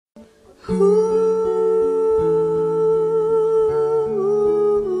You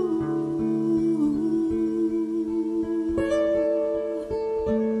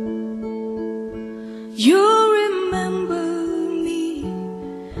remember me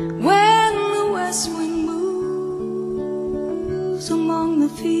when the west wind moves among the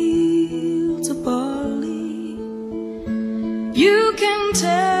fields of barley. You can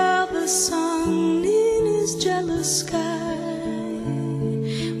tell the sun in his jealous sky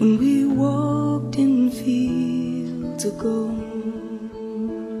when we walked in fields of gold.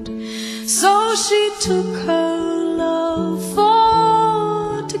 So she took her love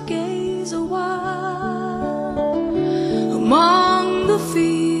for to gaze a while among the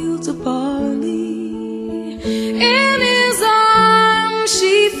fields of barley. In his arms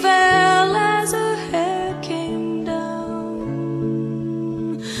she fell as her hair came down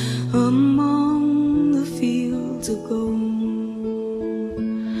among the fields of gold.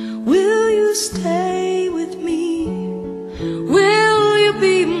 Will you stay with me? Will you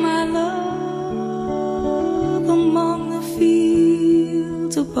be my love among the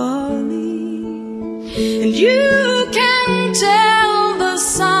fields of barley? And you can tell the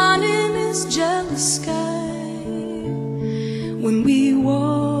sun in his jealous sky when we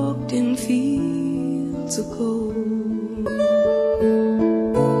walked in fields of gold.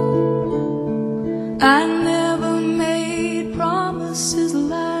 I never made promises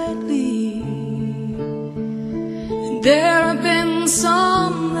lightly, and there have been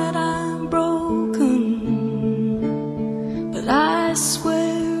some that I've broken, but I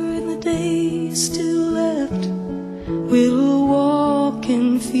swear in the days still left we'll walk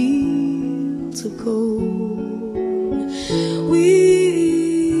in fields of gold.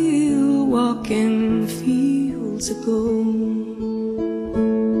 We'll walk in fields of gold.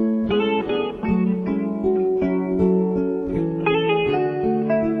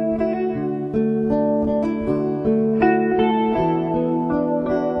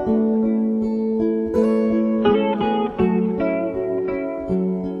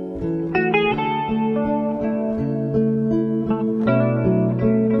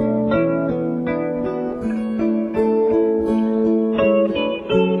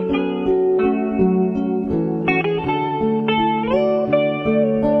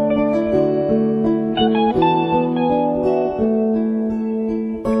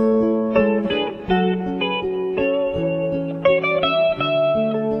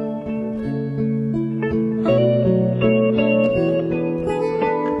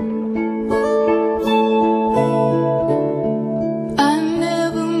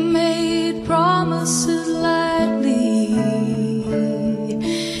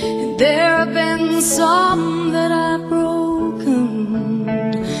 There have been some that I've broken,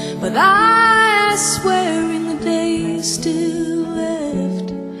 but I swear in the days still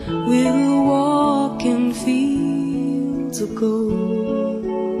left we'll walk in fields of gold.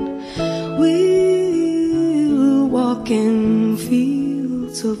 We'll walk in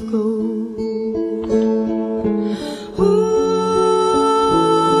fields of gold. Ooh.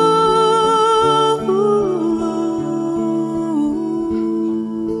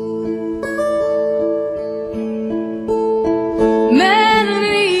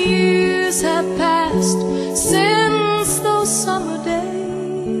 Since those summer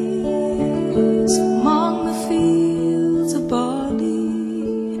days among the fields of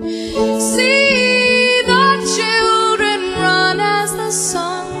barley, see the children run as the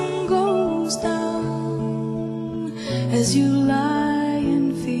sun goes down, as you lie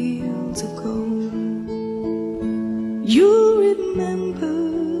in fields of gold. You remember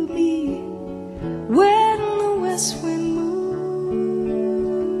me when the west wind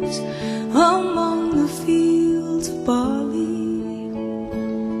moves among the fields of barley.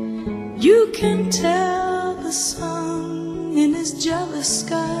 You can tell the sun in his jealous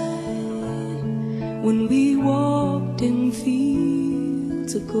sky when we walked in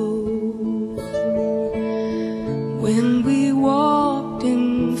fields of gold. When we walked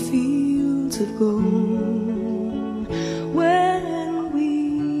in fields of gold. When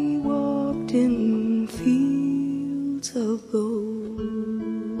we walked in